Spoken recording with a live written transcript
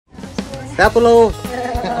प्यापलो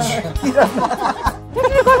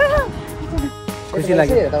खुसी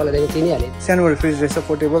लाग्यो तपाईँलाई देखेर चिनिहालेँ सानोबाट फ्रिज रहेछ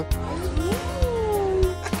पोर्टेबल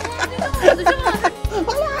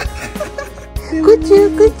कुचु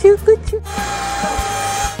कुचु कुचु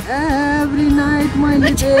एभ्री नाइट मैले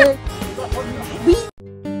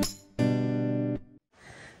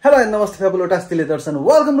हेलो नमस्ते फ्याबुलो टास्तीले दर्शन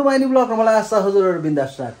welcome to my new blog. मलाई आशा हजुरहरू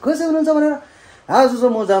बिन्दास र खुसी हुनुहुन्छ भनेर आज चाहिँ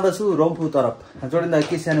म जाँदैछु रम्फू तरफ। जोडिन्दा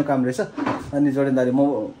के सानो काम रहेछ अनि जोडिन्दाले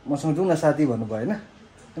मसँग जाउँ न साथी भन्नुभयो होइन।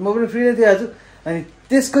 म पनि फ्री नै थिएँ आज अनि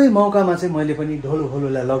त्यसकै मौकामा चाहिँ मैले पनि ढोलो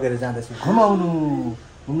होलोलाई लगेर जाँदैछु घुमाउनु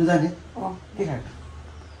घुम्नु जाने के खाएको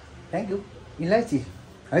थ्याङ्क यू इलाइची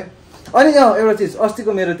है। अनि एउटा चिज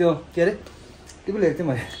अस्तिको मेरो त्यो के अरे के पो लेखेको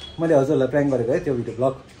थिएँ मैले हजुरलाई प्र्याङ्क गरेको है त्यो भिडियो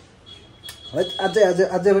ब्लग है।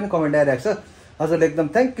 अझै पनि कमेन्ट आइरहेको छ हजुरले एकदम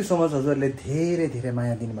थ्याङ्क यू सो मच। हजुरले धेरै धेरै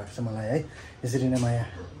माया दिनुभएको छ मलाई है। यसरी नै माया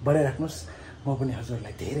बढाइराख्नुहोस् म पनि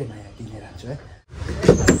हजुरलाई धेरै माया दिने रहन्छु है।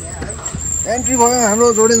 एन्ट्री भयो हाम्रो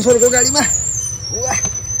जोडेन सरको गाडीमा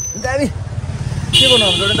गाडी के गर्नु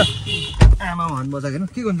अब जोडेन त आमा हन बजाएको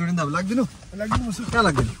के गर्नु जोडेन त अब लाग्दिनु कहाँ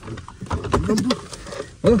लाग्दिनु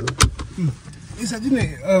हो ए साथी नै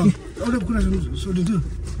एउटा कुरा सोध्नु थियो।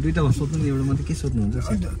 दुईवटा भयो सोध्नु नि एउटा मात्रै के सोध्नुहुन्छ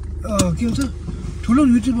के हुन्छ ठुलो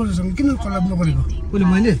युट्युबरसँग किन कलाब नगरेको कसले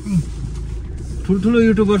मैले ठुल्ठुलो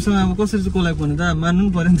युट्युबरसँग अब कसरी चाहिँ कोलाब गर्नु त मान्नु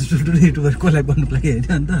पनि पऱ्यो नि त ठुल्ठुलो युट्युबर कोलाब गर्नुको लागि होइन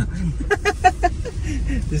अन्त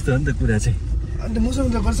त्यस्तो हो नि त कुरा चाहिँ। अन्त मसँग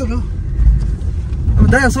त गर्छ ल अब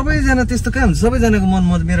दा सबैजना त्यस्तो कहाँ हुन्छ सबैजनाको मन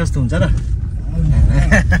मेरो जस्तो हुन्छ र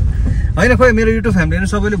होइन। खोइ मेरो युट्युब फ्यामिलीले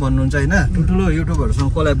सबैले भन्नुहुन्छ होइन ठुल्ठुलो युट्युबहरूसँग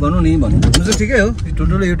कोलाब गर्नु नि भन्नुहुन्छ चाहिँ ठिकै हो।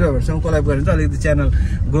 ठुल्ठुलो युट्युबरहरूसँग कोलाब गरेर चाहिँ अलिकति च्यानल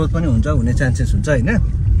ग्रोथ पनि हुन्छ हुने चान्सेस हुन्छ होइन।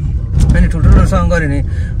 अनि ठुल्ठुलोसँग गऱ्यो भने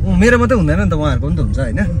मेरो मात्रै हुँदैन नि त उहाँहरूको पनि त हुन्छ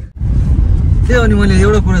होइन। त्यही अनि मैले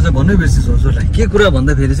एउटा कुरा चाहिँ भन्नै बिर्सेछु हजुरलाई के कुरा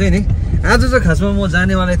भन्दाखेरि चाहिँ नि आज चाहिँ खासमा म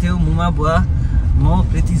जानेवाला थियो मुमा बुवा म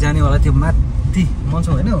प्रीति जानेवाला थियो माथि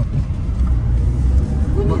मन्छौँ होइन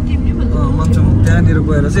मन्छौँ त्यहाँनिर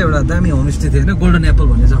गएर चाहिँ एउटा दामी होमस्टे थियो होइन गोल्डन एप्पल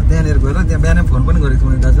भन्ने छ त्यहाँनिर गएर त्यहाँ बिहानै फोन पनि गरेको थिएँ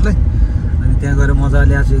मैले दाजुलाई। अनि त्यहाँ गएर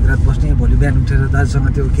मजाले आज एक रात बस्ने भोलि बिहान उठेर दाजुसँग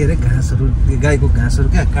त्यो के अरे घाँसहरू गाईको घाँसहरू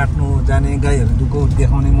क्या काट्नु जाने गाईहरू दुःख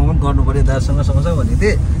देखाउने म पनि गर्नु पऱ्यो दाजुसँग सँगसँगै भनेको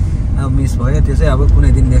थिएँ। अब मिस भयो त्यो चाहिँ अब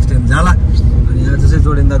कुनै दिन नेक्स्ट टाइम जाला। अनि आज चाहिँ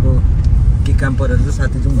जोडेन्दाको के काम परेर चाहिँ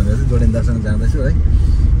साथी जाउँ भनेर चाहिँ जोडेन्दासँग जाँदैछु है।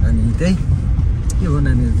 अनि त्यही के हो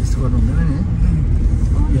नानीहरू त्यस्तो गर्नु हुँदैन नि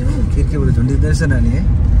है खिर्कीबाट झुन्डिँदो रहेछ नानी है।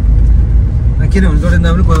 किनभने जोडेन्दा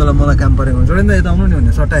पनि कोही बेला मलाई काम परेको जोडेन्दा यता आउनु नि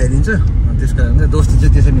भने सट्टा हेरिदिन्छ त्यस कारण चाहिँ दोस्ती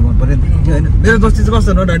चाहिँ त्यसरी नि मन पऱ्यो नि होइन। मेरो दोस्ती चाहिँ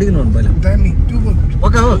कस्तो नडाडिकन हुनु पहिला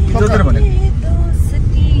पक्का हो जोडेर भनेको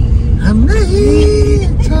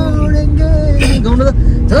गाउनु त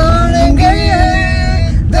छोडेंगे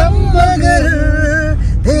दम मगर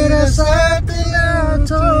तेरा साथ ना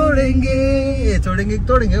छोडेंगे छोडेंगे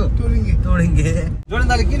तोडेंगे हो तोडेंगे।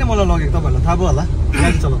 जोडेन्दाले किन मलाई लगेको तपाईँहरूलाई थाहा भयो होला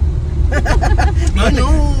गाडी चलाउनु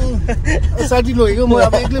साथी लगेको म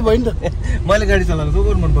अब एक्लै भयो नि त मैले गाडी चलाएको जो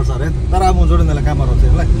गर्नु मनपर्छ अरे तर अब म जोडेन्दालाई काम गराउँछु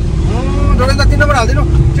होला जोडेन्दा 3 नम्बर हालिदिनु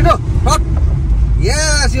छिटो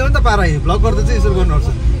यस यो नि त पारा भ्लग गर्दा चाहिँ यसो गर्नुपर्छ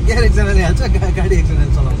ग्यार एकजनाले हाल्छ गाडी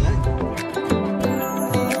एकजनाले चलाउँछ है।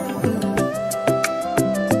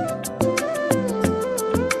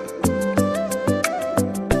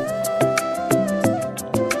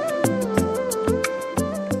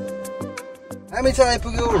 हामी चाहिँ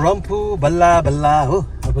आइपुग्यो रम्फू बल्ला बल्ला हो।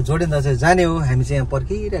 अब जोडिँदा चाहिँ जाने हो हामी चाहिँ यहाँ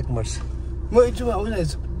पर्खिरहेको पर्छ। म एकछिनमा आइरहेको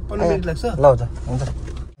छु 15 मिनेट लाग्छ ल हुन्छ हुन्छ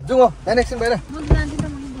जाउँ हो यहाँ एकछिन बाहिर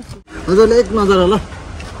हजुरले एक नजर ल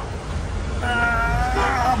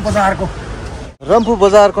बजारको रम्फू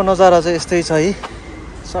बजारको नजारा चाहिँ यस्तै छ है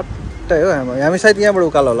सट्टै हो। हामी सायद यहाँबाट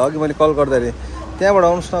उकालो होला अघि मैले कल गर्दाखेरि त्यहाँबाट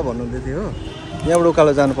आउनुहोस् न भन्नुहुँदै थियो हो यहाँबाट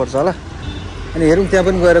उकालो जानुपर्छ होला। अनि हेरौँ त्यहाँ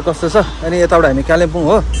पनि गएर कस्तो छ। अनि यताबाट हामी कालिम्पोङ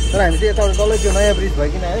हो तर हामी चाहिँ यताबाट डल्लै त्यो नयाँ ब्रिज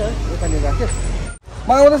भइकन आयो है यतानिर राख्यो म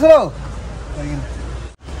आउँदैछु ल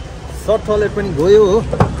सर्ट टोयलेट पनि गयो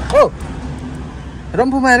हो।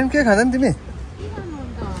 रम्फूमा आएर के खाँदा नि तिमी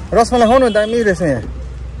रसमलाई खाउनु दामी रहेछ यहाँ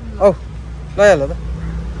औ गइहाल त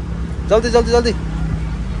जल्दी जल्दी जल्दी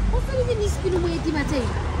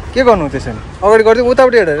के गर्नु त्यसो नि अगाडि गरिदिउँ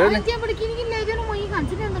उतापट्टि हेरेर नि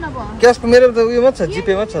क्यासको मेरो त उयो मात्र छ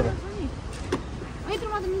जिपे मात्र छ त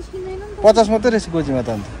 50 मात्रै रहेछ गोजीमा त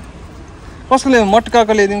अन्त कसको ल्याइदिउँ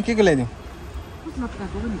मटकाको ल्याइदिउँ के ल्याइदिउँ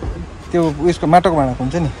त्यो उयसको माटोको भाँडाको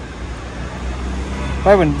हुन्छ नि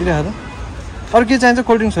पायो भने दिइराख त। अरू के चाहिन्छ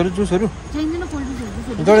कोल्ड ड्रिङ्क्सहरू जुसहरू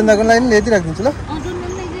जोडेन्दाको लागि ल्याइदिइ राखिदिन्छु ल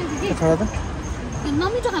छोरा त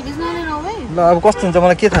ल अब कस्तो हुन्छ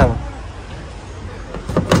मलाई के थाहा हो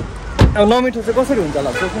अब नमिठो चाहिँ कसरी हुन्छ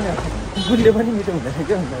होला गुलियो पनि मिठो हुँदैन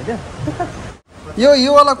के हुन्छ क्या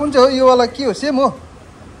योवाला कुन चाहिँ हो योवाला के हो सेम हो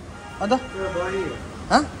अन्त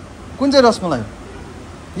कुन चाहिँ रसमलाई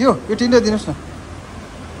यो तिनवटा दिनुहोस् न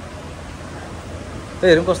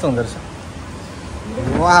हेरौँ कस्तो हुँदो रहेछ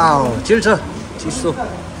वाउ चिल छ चिसो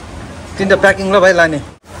तिनवटा प्याकिङ ल भाइ लाने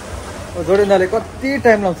जोडिन्दाले कति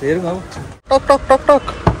टाइम लाग्छ हेरौँ अब टक टक टक टक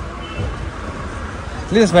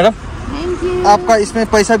लिनुहोस् मैडम आपका इसमें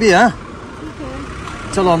पैसा भी है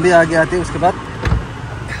चलो हम भी आगे आते हैं उसके बाद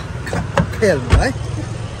खेल्नु है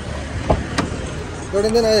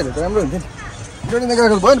जोडिँदैन आइहाल्यो त राम्रो हुन्थ्यो नि जोडिँदा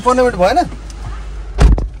गएको भयो नि 15 मिनट भएन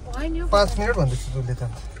 5 मिनट भन्दैछु जसले त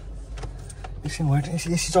एकछिन वेट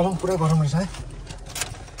एसी चलाउनु पुरा गरम रहेछ है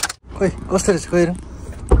खोइ कस्तो रहेछ खोइ हेरौँ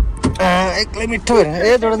एक्लै मिठो हेर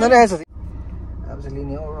ए जोडिँदैन आएछ अब चाहिँ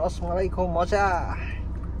लिने हो रसमलाई खो मजा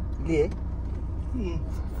लिए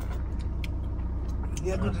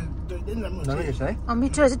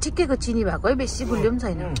मिठो रहेछ ठिकैको चिनी भएको है बेसी गुलियो पनि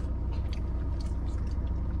छैन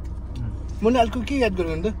मैले अर्को के याद गरेँ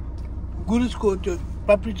भने त गुरुजको त्यो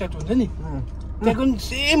पापडी चाट हुन्छ नि त्यहाँको पनि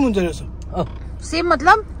सेम हुन्छ रहेछ सेम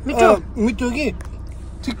मतलब मिठो मिठो कि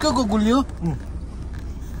ठिक्कको गुलियो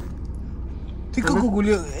ठिक्कको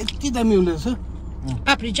गुलियो यति दामी हुँदो रहेछ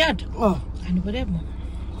पापडी चाट खानु पर्यो भयो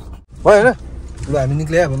होइन ल हामी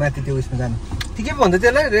निक्ल्यो अब माथि त्यो उयसमा जाने के भन्दै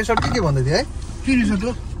थियो होला रेसर्ट के भन्दै थियो है के रिसोर्ट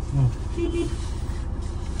हो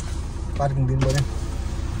पार्किङ दिनु पर्यो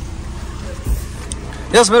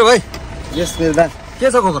यस मेरो भाइ यस मेरो दान के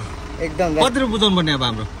छ खबर एकदम कति रुपियाँ बुझाउनु पर्ने अब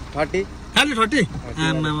हाम्रो 30 खालि 30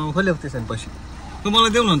 आमामा खोल्यो त्यसो भने पैसा त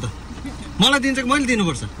मलाई देऊ न अन्त मलाई दिन्छ कि मैले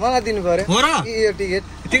दिनुपर्छ मलाई दिनु पर्यो हो र यो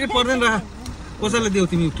टिकट पर्दैन र कसैलाई देऊ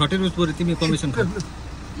तिमी 30 रुपियाँ पर्यो तिमी कमिसन खा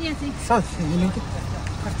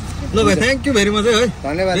ल भाइ थ्याङ्क यू भेरी मच है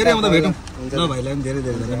धन्यवाद धेरै आउँदा भेटौँ ल भाइलाई पनि धेरै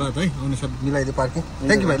धेरै धन्यवाद है आउने सब मिलाइदियो पार्किङ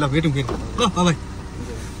थ्याङ्क यू भाइ ल भेटौँ फेरि ल by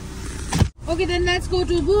Okay, then let's go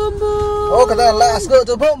to Boom Boom. Okay, then let's go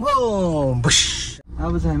to Boom Boom.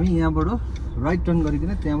 अब चाहिँ हामी यहाँबाट राइट टर्न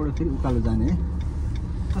गरिकन त्यहाँबाट फेरि उकालो जाने है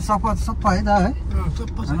त सफा सफा है दा है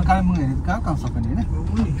हाम्रो कालिम्पोङ हेरे कहाँ सफा नि हैन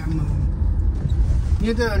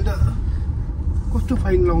यहाँ त अन्त कस्तो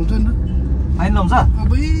फाइन लाउँछ नि फाइन लाउँछ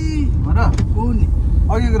अबै हो र हो नि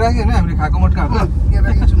अघिको राख्यो हैन हामीले खाएको मटकाहरु यहाँ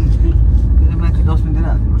राखेको छु फेरि माथि डस्टबिन दिएर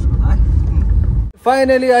हाल्नुपर्छ है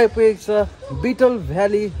फाइनली आइपुगेको छ बिटल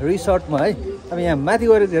भ्याली रिसोर्टमा है अब यहाँ माथि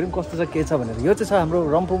गएर हेरौँ कस्तो छ के छ भनेर यो चाहिँ छ हाम्रो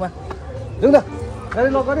रम्फूमा जाउँ न गाडी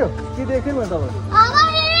लक गर्यो के देख्यो भने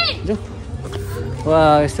तपाईँहरू जाउँ वा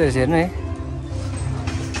यस्तो रहेछ हेर्नु है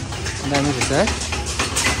दामी रहेछ है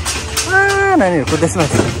नानीहरूको त्यसमा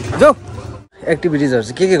जाउँ एक्टिभिटिजहरू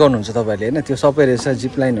चाहिँ के गर्नुहुन्छ तपाईँहरूले होइन त्यो सबै रहेछ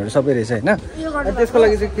जिप लाइनहरू सबै रहेछ होइन अनि त्यसको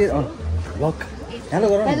लागि चाहिँ के लक हेलो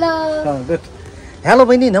गरौँ गुड हेलो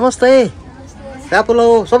बहिनी नमस्ते प्यापुलो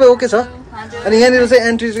सबै ओके छ अनि यहाँनिर चाहिँ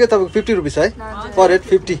एन्ट्री चाहिँ तपाईँको 50 रुपिस है पर हेड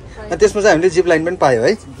 50 अनि त्यसमा चाहिँ हामीले जिप लाइन पनि पायो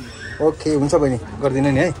है ओके हुन्छ बहिनी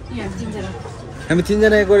गरिदिनु नि है हामी 3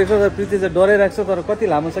 जना गरेको तर प्रिति चाहिँ डराइरहेको छ तर कति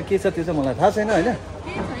लामो छ के छ त्यो चाहिँ मलाई थाहा छैन होइन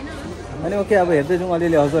अनि ओके अब हेर्दै जाउँ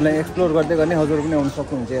अलिअलि हजुरलाई एक्सप्लोर गर्दै गर्ने हजुर पनि आउनु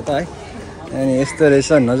सक्नुहुन्छ यता है अनि यस्तो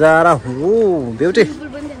रहेछ नजारा हो ब्युटी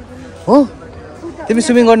हो तिमी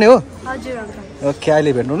स्विमिङ गर्ने हो ओके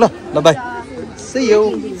अहिले भेट्नु ल ल बाई सी यू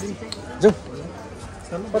जाउँ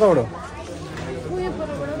कताबाट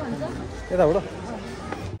यताबाट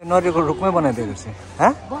नरियलको रुखमै बनाइदिएको छ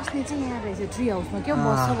बस्ने चाहिँ यहाँ रहेछ ट्री हाउसमा के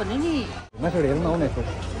बस्छ भने नि माथिबाट हेर्नु आउने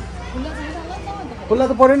खुल्ला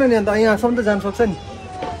त परेन नि अन्त यहाँसम्म त जान सक्छ नि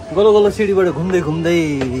गोलो गोलो सिडीबाट घुम्दै घुम्दै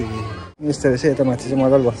यस्तो रहेछ यता माथि चाहिँ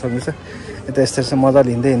मजाले बस्न सक्नेछ यता यस्तो रहेछ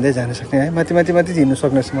मजाले हिँड्दै हिँड्दै जान सक्ने है माथि माथि माथि हिँड्नु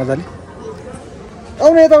सक्ने रहेछ मजाले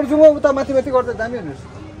आउने यताबाट जाउँ उता माथि माथि गर्दा दामी हुनेछ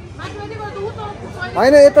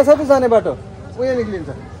होइन यता छ त जाने बाटो उयो निक्लिन्छ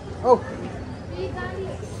औ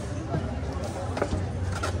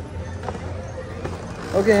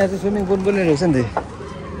ओके यहाँ चाहिँ स्विमिङ पुल पनि रहेछ नि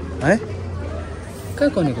है कहाँ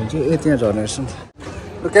कनेक्ट हुन्छ ए त्यहाँ झर्ने रहेछ नि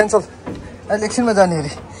ल क्यान्सल अहिले एकछिनमा जाने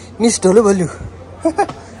अरे मिस ढोलो भल्यु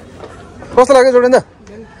कस्तो लाग्यो जोडिँदा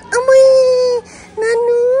आमै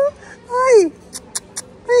नानु ओइ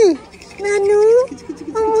ओइ नानु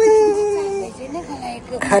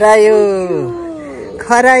खरायो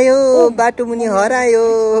खरायो बाटो मुनि हरायो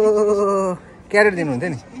क्यारेट दिनुहुन्थ्यो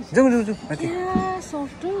नि जाउँ जाउँ जाउँ माथि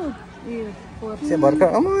भर्खर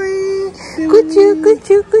अमै कुचु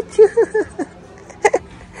कुचु कुचु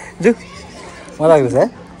जाउँ मजा लाग्दैछ है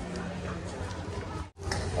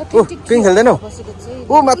ओ पिङ खेल्दैनौ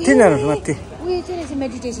ओ माथि न माथि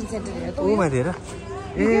ओ माथि हेर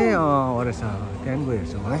ए हो रहेछ त्यहाँ पनि गयो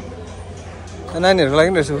हेर्छौँ है नानीहरूको लागि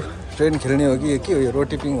पनि रहेछ ट्रेन खेल्ने हो कि के हो यो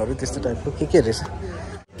रोटी पिङहरू त्यस्तो टाइपको के रहेछ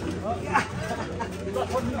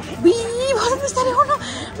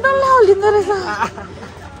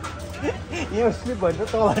यो स्लिप भयो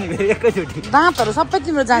त अनि फेरि एकैचोटि दाँतहरू सबै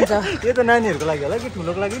तिम्रो जान्छ यो त नानीहरूको लागि होला कि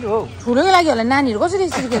ठुलोको लागि नि हो ठुलोकै लागि होला नानीहरू कसरी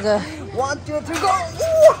सिके त 1 2 3 गो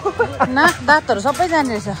नाक दाँतहरू सबै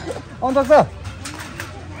जाने रहेछ आउनु सक्छ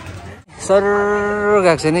सर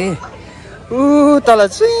गएको छ नि ऊ तल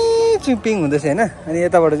पिङ हुँदैछ होइन अनि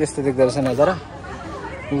यताबाट चाहिँ यस्तो देख्दो रहेछ नजारा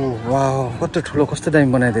ऊ वाउ कस्तो ठुलो कस्तो दामी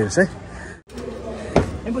बनाइदिएको रहेछ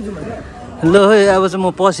है ल है अब चाहिँ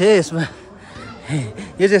म पसेँ है यसमा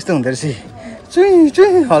यो चाहिँ यस्तो हुँदो रहेछ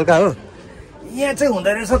चुई हल्का हो यहाँ चाहिँ हुँदो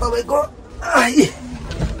रहेछ तपाईँको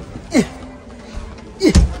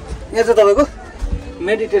यहाँ चाहिँ तपाईँको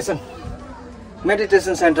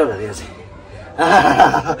मेडिटेसन सेन्टरहरू यहाँ चाहिँ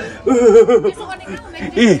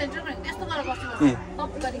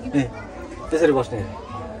त्यसरी बस्ने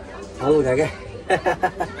हल्का क्या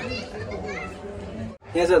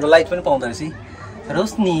यहाँ चाहिँ लाइट पनि पाउँदो रहेछ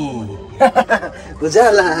रोशनी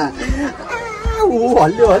उजाला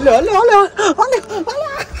हल्यो हल्यो हल्यो हल्यो हल्यो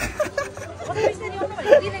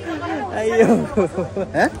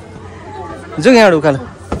जाउँ यहाँबाट उकालो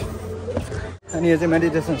अनि यो चाहिँ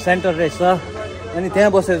मेडिटेसन सेन्टर रहेछ अनि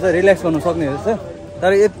त्यहाँ बसेर चाहिँ रिल्याक्स गर्नु सक्ने रहेछ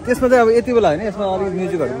तर त्यसमा चाहिँ अब यति बेला होइन यसमा अलिकति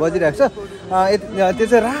म्युजिकहरू बजिरहेको छ त्यो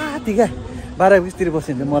चाहिँ राति क्या 12 बजीतिर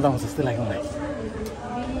बस्यो भने मजा आउँछ जस्तो लाग्यो मलाई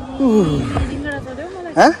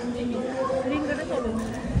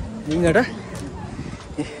रिङ्गटा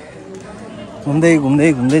घुम्दै घुम्दै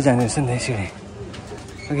घुम्दै जाने रहेछ नि यसरी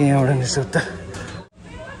अघि यहाँबाट निस्क त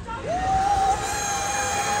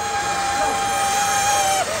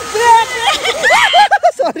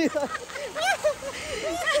सरी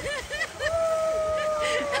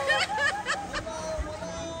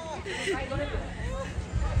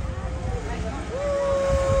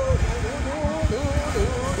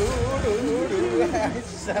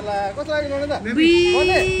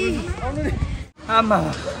आमा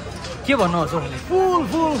के भन्नु हजुर फुल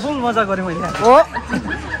फुल फुल मजा गरेँ मैले हो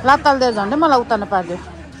लात्ताल दिएर झन्डै मलाई उतार्न पार्यो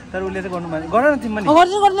तर उसले चाहिँ गर्नु माने गर न तिमीले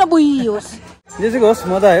गर्दैन बुइ होस् जे चाहिँ होस्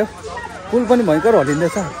मजा आयो फुल पनि भयङ्कर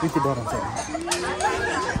हल्लिँदैछ पिटी डराउँछ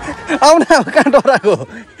आउन अब कहाँ डराएको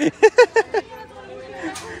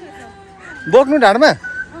बोक्नु ढाडमा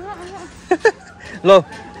ल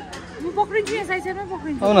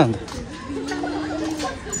आउन अन्त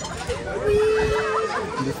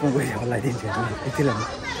बिचमा गयो हल्लाइदिन्छ यतिलाई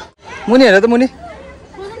मुनि हेर त मुनि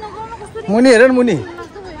मुनि हेर न मुनि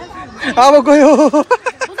अब गयो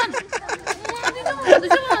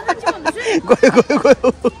गयो गयो गयो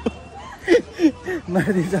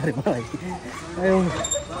मारिदिन्छ अरे मलाई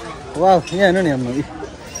वा यहाँ हेर्नु नि हाम्रो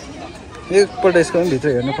एकपल्ट यसको पनि भित्र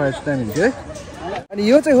हेर्नु पाएछ दामी हुन्थ्यो है अनि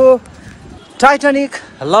यो चाहिँ हो टाइटानिक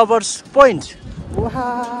लभर्स पोइन्ट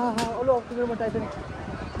टाइटानिक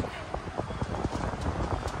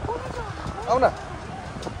आऊ न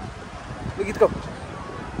गीत गाऊ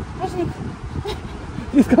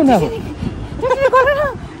गीत गाऊ न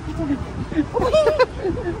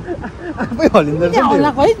आफै हल्लिँदो रहेछ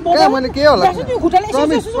मैले के होला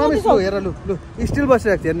हेर लु लु स्टिल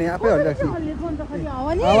बसिरहेको थियो नि आफै हल्लिरहेको थियो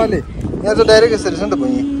हावाले यहाँ चाहिँ डाइरेक्ट यस्तो रहेछ नि त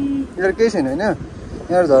भुइँ यहाँ केही छैन होइन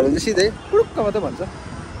यहाँ झऱ्यो चाहिँ सिधै पुरुक्क मात्रै भन्छ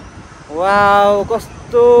वाउ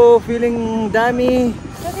कस्तो फिलिङ दामी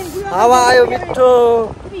हावा आयो मिठो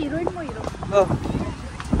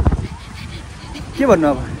के भन्नु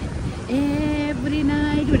अब एभ्री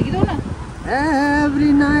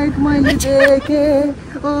नाइट मैले देखे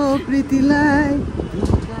ओ प्रीतिलाई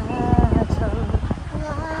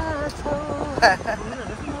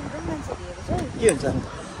के हुन्छ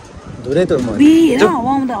धुरै त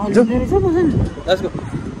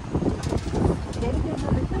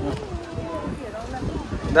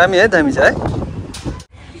दामी है दामी छ है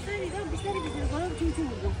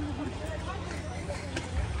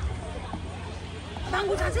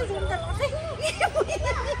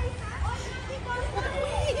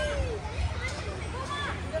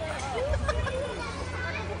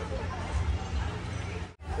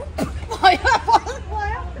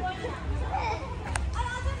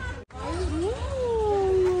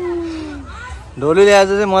ढोलीले आज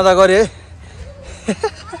चाहिँ मजा गरे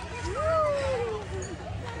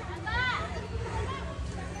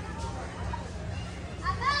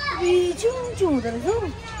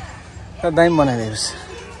है दामी बनाइदिएको छ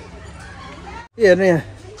हेर्नु यहाँ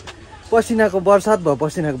पसिनाको बर्सात भयो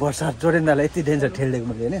पसिनाको बर्सात जोडेन्दालाई यति डेन्जर ठेल्दिएको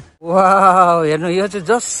मैले होइन वाउ हेर्नु यो चाहिँ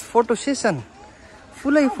जस्ट फोटो सेसन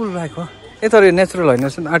फुलै फुल भएको ए तर यो नेचुरल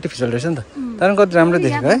होइन आर्टिफिसियल रहेछ नि त तर कति राम्रो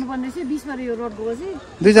देखेको है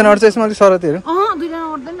दुईजना अट्छ यसमा अलिक सरतीहरू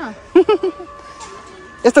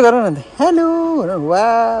यस्तो गर न त हेलो वा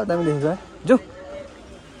दामी देखेको है जाउँ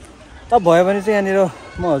अब भयो भने चाहिँ यहाँनिर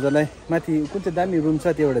म हजुरलाई माथि कुन चाहिँ दामी रुम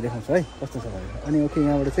छ त्योबाट देखाउँछु है कस्तो छ भनेर अनि ओके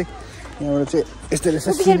यहाँबाट चाहिँ यहाँबाट चाहिँ यस्तो रहेछ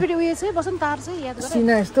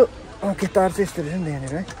सिना यस्तो के तार चाहिँ यस्तो रहेछ नि त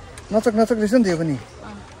यहाँनिर है नचक नचक रहेछ नि त यो पनि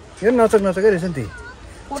यो नचक नचकै रहेछ नि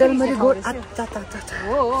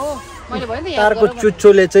तारको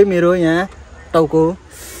चुच्चोले चाहिँ मेरो यहाँ टाउको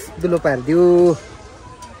दुलो पारिदियो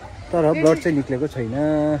तर ब्लड चाहिँ निक्लेको छैन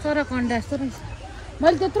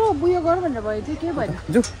मैले त्यत्रो बुयो गरौँ भनेर भयो थियो के भयो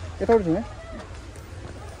जु यताबाट जाउँ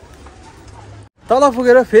तल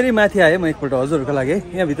पुगेर फेरि माथि आएँ म एकपल्ट हजुरहरूको लागि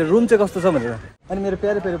यहाँभित्र रुम चाहिँ कस्तो छ भनेर अनि मेरो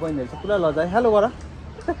प्यारे प्यारे बहिनीहरू चाहिँ पुरा लजाएँ हेलो गर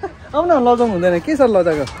आउन लजाउनु हुँदैन के सर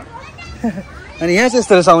लजाएको अनि यहाँ चाहिँ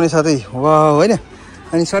यस्तो रहेछ आउने साथै वा होइन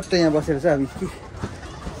अनि सट्टै यहाँ बसेर चाहिँ अब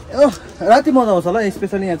के राति मजा आउँछ होला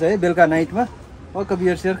स्पेसली यहाँ चाहिँ बेलुका नाइटमा वक्क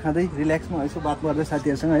बियर सियर खाँदै रिल्याक्समा यसो बात गर्दै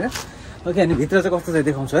साथीहरूसँग होइन ओके अनि भित्र चाहिँ कस्तो चाहिँ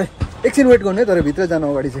देखाउँछु है एकछिन वेट गर्नु है तर भित्र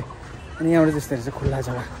जानु अगाडि चाहिँ अनि यहाँबाट त्यस्तो रहेछ खुल्ला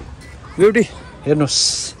जग्गा ब्युटी हेर्नुहोस्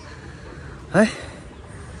है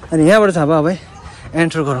अनि यहाँबाट चाहिँ अब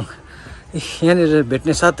एन्टर गरौँ यहाँनिर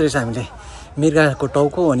भेट्ने साथ रहेछ हामीले मिर्गाको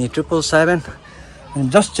टाउको अनि 777 अनि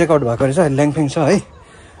जस्ट चेकआउट भएको रहेछ ल्याङफेङ छ है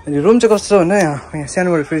अनि रुम चाहिँ कस्तो छ भन्दा यहाँ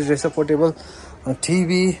सानोबाट फ्रिज रहेछ पोर्टेबल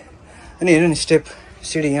टिभी अनि हेर्नु नि स्टेप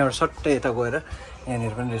सिडी यहाँबाट सट्टै यता गएर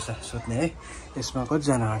यहाँनिर पनि रहेछ सुत्ने है यसमा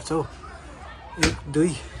कतिजना आँट्छ हौ 1 2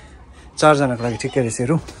 4 जनाको लागि ठिकै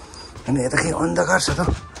रहेछ रुम अनि यता के अन्धकार छ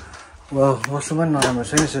त वा वसुम पनि नराम्रो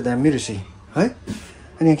छैन यसो दामी रहेछ है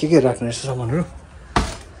अनि यहाँ के राख्ने रहेछ सामानहरू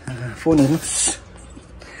फोन हेर्नुहोस्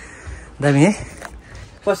दामी है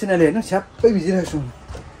पसिनाले हेर्नु छ्याप्पै भिजिरहेको छु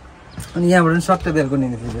अनि यहाँबाट पनि सट्टै बेलकुनी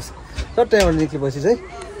निक्लिँदैछ सट्टै यहाँबाट निक्लेपछि चाहिँ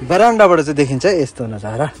बरान्डाबाट चाहिँ देखिन्छ यस्तो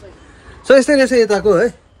नजारा सो यस्तै रहेछ यताको है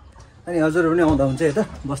अनि हजुरहरू पनि आउँदा हुन्छ यता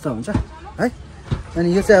बस्दा हुन्छ है अनि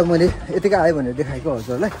यो चाहिँ अब मैले यतिकै आयो भनेर देखाएको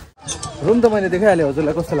हजुरलाई रुम त मैले देखाइहालेँ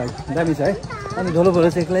हजुरलाई कस्तो लाग्यो दामी छ है अनि धोलो भोलो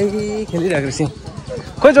चाहिँ एक्लै खेलिरहेको रहेछ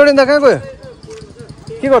खोइ जोडिँदा कहाँ गयो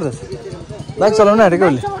के गर्दैछ बाइक चलाउनु आँटेको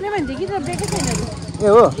उसले ए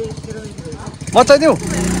हो मचाइदिउँ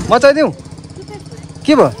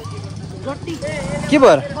के भयो के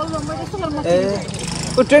भयो ए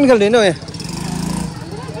ऊ ट्रेन खेल्दैन हौ यहाँ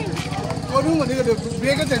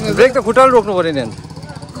ब्रेक त खुट्टाले रोक्नु पऱ्यो नि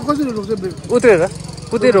उत्रेर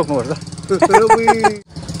कुदै रोक्नुपर्छ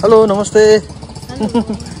हेलो नमस्ते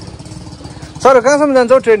सर कहाँसम्म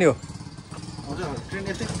जान्छ हौ ट्रेन यो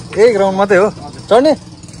ए ग्राउन्ड मात्रै हो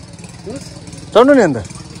चढ्नु नि अन्त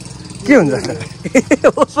के हुन्छ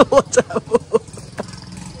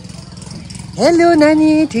हेलो नानी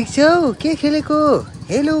ठिक छौ के खेलेको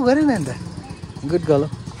हेलो गरे न अन्त गुड गर्ल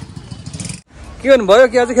के गर्नु भयो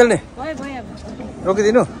कि आज खेल्ने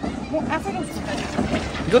रोकिदिनु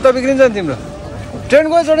जुत्ता बिग्रिन्छ नि तिम्रो ट्रेन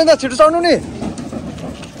गयो चढिँदा छिटो चढ्नु नि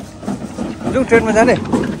जाउँ ट्रेनमा जाने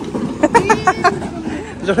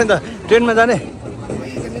जोडिँदा ट्रेनमा जाने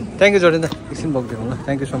थ्याङ्क यू जोडिँदा एकछिन बोकिदिनु ल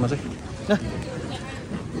थ्याङ्क यू सो मच है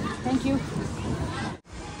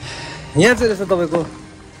यहाँ चाहिँ रहेछ तपाईँको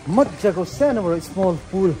मजाको सानोबाट स्मल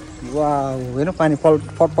पुल वा होइन पानी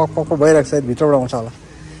पक भइरहेको छ भित्रबाट आउँछ होला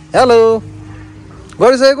हेलो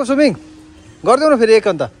गरिसकेको स्विमिङ गरिदेऊ न फेरि एक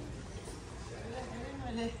अन्त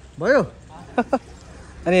भयो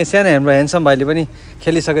अनि सानो हाम्रो ह्यान्डसम भाइले पनि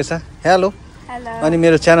खेलिसकेछ हेलो अनि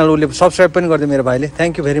मेरो च्यानल उसले सब्सक्राइब पनि गरिदियो मेरो भाइले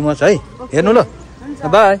थ्याङ्क यू भेरी मच है हेर्नु ल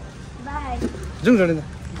बाई जाउँ जोडिँदा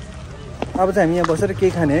अब चाहिँ हामी यहाँ बसेर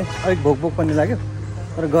केही खाने है अलिक भोक पनि लाग्यो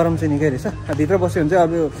तर गरम चाहिँ निकै रहेछ भित्र बस्यो भने चाहिँ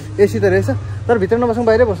अब एसी त रहेछ तर भित्र नबसौँ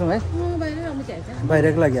बाहिरै बसौँ है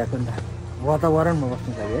बाहिरको लागि आएको नि त वातावरणमा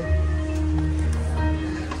बस्नु लागि है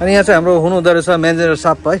अनि यहाँ चाहिँ हाम्रो हुनुहुँदो रहेछ म्यानेजर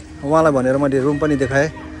साहब है उहाँलाई भनेर मैले रुम पनि देखाएँ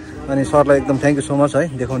अनि सरलाई एकदम थ्याङ्क यू सो मच है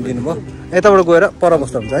देखाउनु दिनुभयो यताबाट गएर पर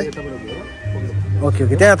बस्दा हुन्छ है ओके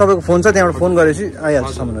त्यहाँ तपाईँको फोन छ त्यहाँबाट फोन गरेपछि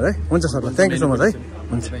आइहाल्छ सामानहरू है हुन्छ सरलाई थ्याङ्क यू सो मच है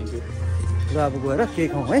हुन्छ र अब गएर केही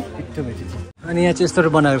खाउँ है मिठो मिठो अनि यहाँ चाहिँ यस्तोहरू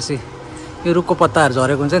बनाएको रहेछ यो रुखको पत्ताहरू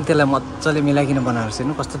झरेको हुन्छ नि त्यसलाई मजाले मिलाइकन बनाएको रहेछ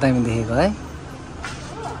हेर्नु कस्तो दामी देखेको है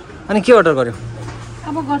अनि के अर्डर गर्यो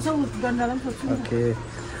ओके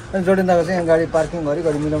अनि जोडिँदाको चाहिँ यहाँ गाडी पार्किङ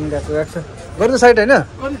घरि मिलाउनु गएको छ गर्नु साइड होइन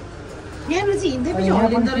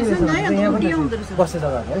बस्ने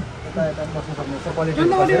जग्गा है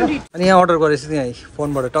अनि यहाँ अर्डर गरेपछि त्यहाँ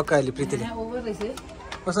फोनबाट टक्क अहिले प्रीतिले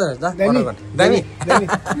कसो दामी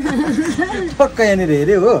टक्क यहाँनिर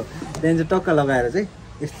हेऱ्यो हो त्यहाँदेखि चाहिँ टक्क लगाएर चाहिँ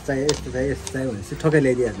यस्तो चाहियो भनेपछि ठक्कै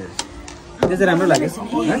ल्याइदिइहाल्छ त्यो चाहिँ राम्रो लाग्यो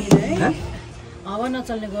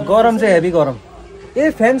गरम चाहिँ हेभी गरम ए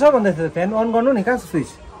फ्यान छ भन्दै थियो फ्यान अन गर्नु नि कहाँ छ स्विच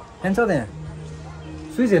फ्यान छ त यहाँ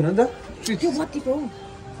स्विच हेर्नु नि त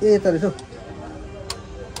ए तर छ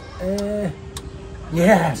ए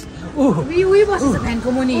यस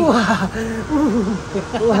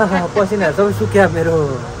पसिनाहरू सबै सुक्या मेरो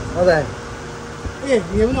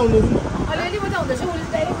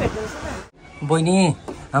बहिनी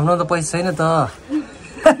हाम्रो त पैसा छैन त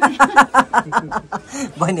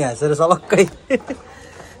बहिनी हाँसेर सबक्कै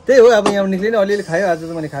त्यही हो अब यहाँ निक्लिने अलिअलि खायो आज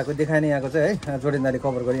त मैले खाएको देखाएँ यहाँको चाहिँ है जोडिन्दाले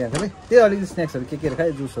कभर गरिहाल्छ है त्यही अलिकति स्न्याक्सहरू के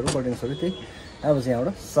खायो जुसहरू कोल्ड ड्रिङ्क्सहरू त्यही अब चाहिँ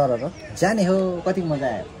यहाँबाट सरर जाने हो कति मजा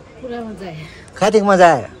आयो पुरा मजा आयो कति मजा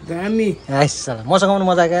आयो दामी आइस मसँग आउनु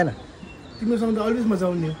मजा आएन तिमीसँग त अलवेज मजा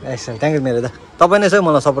आउने आइस थ्याङ्क यू मेरो त तपाईँ नै छ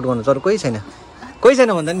मलाई सपोर्ट गर्नु तर कोही छैन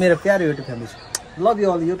भन्दा नि मेरो प्यारो युट्युब फ्यामिली छ love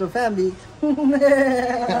you all YouTube family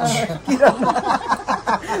जाउँ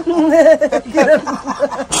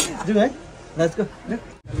है लेट्स गो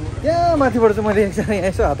त्यहाँ माथिबाट चाहिँ मैले एकजना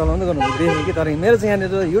यसो हात हलाउँदै गर्नु देखेँ कि तर मेरो चाहिँ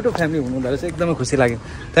यहाँनिर युट्युब फ्यामिली हुनुहुँदो रहेछ एकदमै खुसी लाग्यो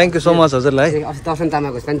थ्याङ्क यू सो मच हजुरलाई दर्शन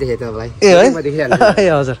तामाको पनि देखेँ तपाईँलाई ए है ए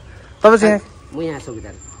हजुर तपाईँ चाहिँ म यहाँ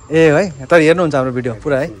चौकीदार ए है तर हेर्नुहुन्छ हाम्रो भिडियो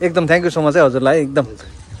पुरा है एकदम थ्याङ्क यू सो मच है हजुरलाई एकदम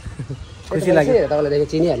खुसी लाग्यो तपाईँलाई देखेँ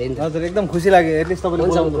चिनिहालेँ नि त हजुर एकदम खुसी लाग्यो एटलिस्ट तपाईँले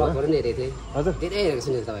पनि हेरेको थिएँ हजुर धेरै हेरेको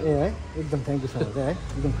छु तपाईँ ए है एकदम थ्याङ्क यू सो मच है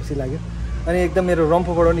एकदम खुसी लाग्यो अनि एकदम मेरो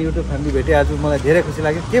रम्फूबाट पनि युट्युब फ्यामिली भेटेँ आज मलाई धेरै खुसी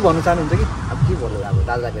लाग्यो के भन्नु चाहनुहुन्छ कि अब के भन्नु अब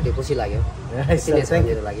दाजुलाई भेटेँ खुसी लाग्यो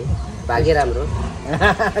मेरो लागि भाग्य राम्रो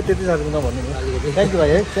त्यति साह्रो नभन्नु थ्याङ्क यू भाइ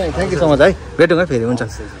है थ्याङ्क यू सो मच है भेटौँ है फेरि हुन्छ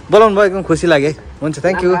बोलाउनु भयो एकदम खुसी लाग्यो है हुन्छ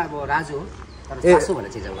थ्याङ्क यू ए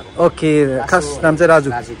ओके खास नाम चाहिँ राजु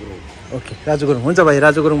ओके राजु गुरुङ हुन्छ भाइ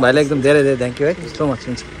राजु गुरुङ भाइलाई एकदम धेरै धेरै थ्याङ्क यू है सो मच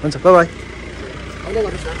हुन्छ हुन्छ बाई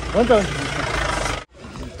हुन्छ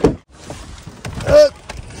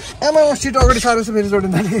आमा सिट अगाडि साह्रो छ फेरि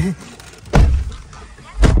जोडिँदाखेरि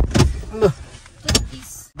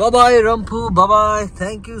bye-bye Ramphu bye-bye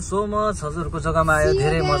thank you so much हजुरको जग्गामा आयो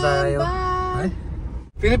धेरै मजा आयो है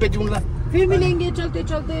फेरि भेटौँला फिर मिलेंगे चलते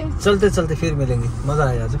चलते चलते चलते फिर मिलेंगे मजा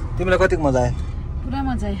आयो आज तिमीलाई कतिको मजा आयो पुरा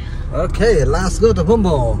मजा आयो ओके लास्ट गो त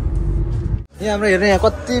बुम्बो यहाँ हाम्रो हेर्ने यहाँ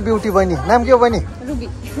कति ब्युटी बहिनी नाम के हो बहिनी रुबी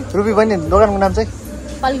रुबी बहिनी दोकानको नाम चाहिँ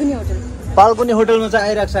पाल्गुनी होटल पाल्गुनी होटलमा चाहिँ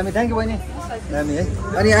आइरहेको छ हामी थ्याङ्क यू बहिनी हामी है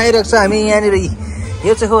अनि आइरहेको छ हामी यहाँनिर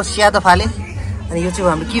यो चाहिँ हो स्यादा फाले अनि यो चाहिँ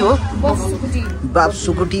हाम्रो के हो बाप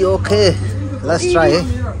सुकुटी ओके लास्ट ट्राई है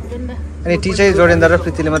अनि टी चाहिँ जोडेन्दा र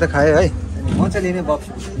प्रीतिले मात्रै खायो है म चाहिँ लिने बाप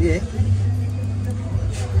सुकुटी लिएँ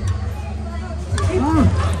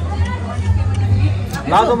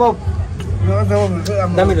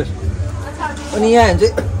दामी रहेछ अनि यहाँ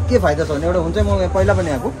चाहिँ के फाइदा छ भने एउटा हुन्छ म पहिला पनि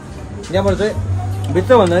आएको यहाँबाट चाहिँ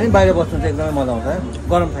भित्रभन्दा पनि बाहिर बस्नु चाहिँ एकदमै मजा आउँछ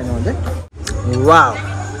गरम छैन भने चाहिँ वाउ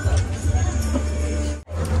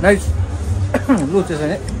नाइस लु त्यसो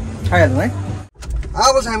भने खाइहाल्नु है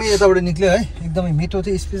अब चाहिँ हामी यताबाट निक्ल्यो है एकदमै मिठो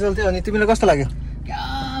थियो स्पेसल थियो अनि तिमीलाई कस्तो लाग्यो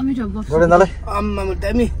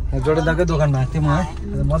जोडेन्दालाई जोडेन्दाकै दोकानमा आएको थिएँ म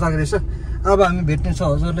है मजाको रहेछ अब हामी भेट्ने छ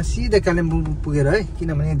हजुरलाई सिधै कालिम्पोङ पुगेर है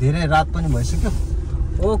किनभने धेरै रात पनि भइसक्यो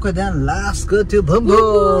ओके त्यहाँ लास्ट गयो भम्बो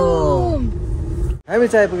हामी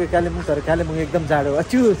चाहिँ आइपुग्यो कालिम्पोङ तर कालिम्पोङ एकदम जाडो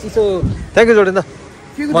चिसो थ्याङ्क यू जोडेन्दा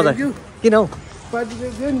मजा किन हौ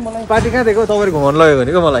पार्टी कहाँ दिएको तपाईँहरू घुमाउनु लग्यो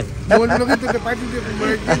भनेको मलाई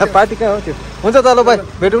पार्टी कहाँ हो त्यो हुन्छ त ल भाइ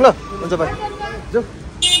भेटौँ ल हुन्छ भाइ जाउँ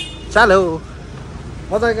चाल हौ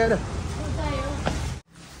मजा आयो क्या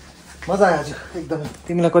मजा आयो आज एकदमै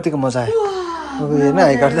तिमीलाई कतिको मजा आयो हेर्न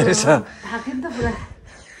हाई काट्दो रहेछ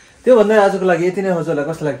त्यो भन्दै आजको लागि यति नै हजुरलाई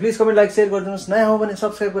कस्तो लाग्यो प्लिज कमेन्ट लाइक सेयर गरिदिनुहोस् नयाँ हो भने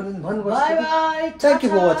सब्सक्राइब गरिदिनु भन्नुपर्छ thank you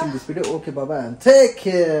for watching this video okay बाबा टेक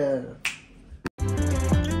केयर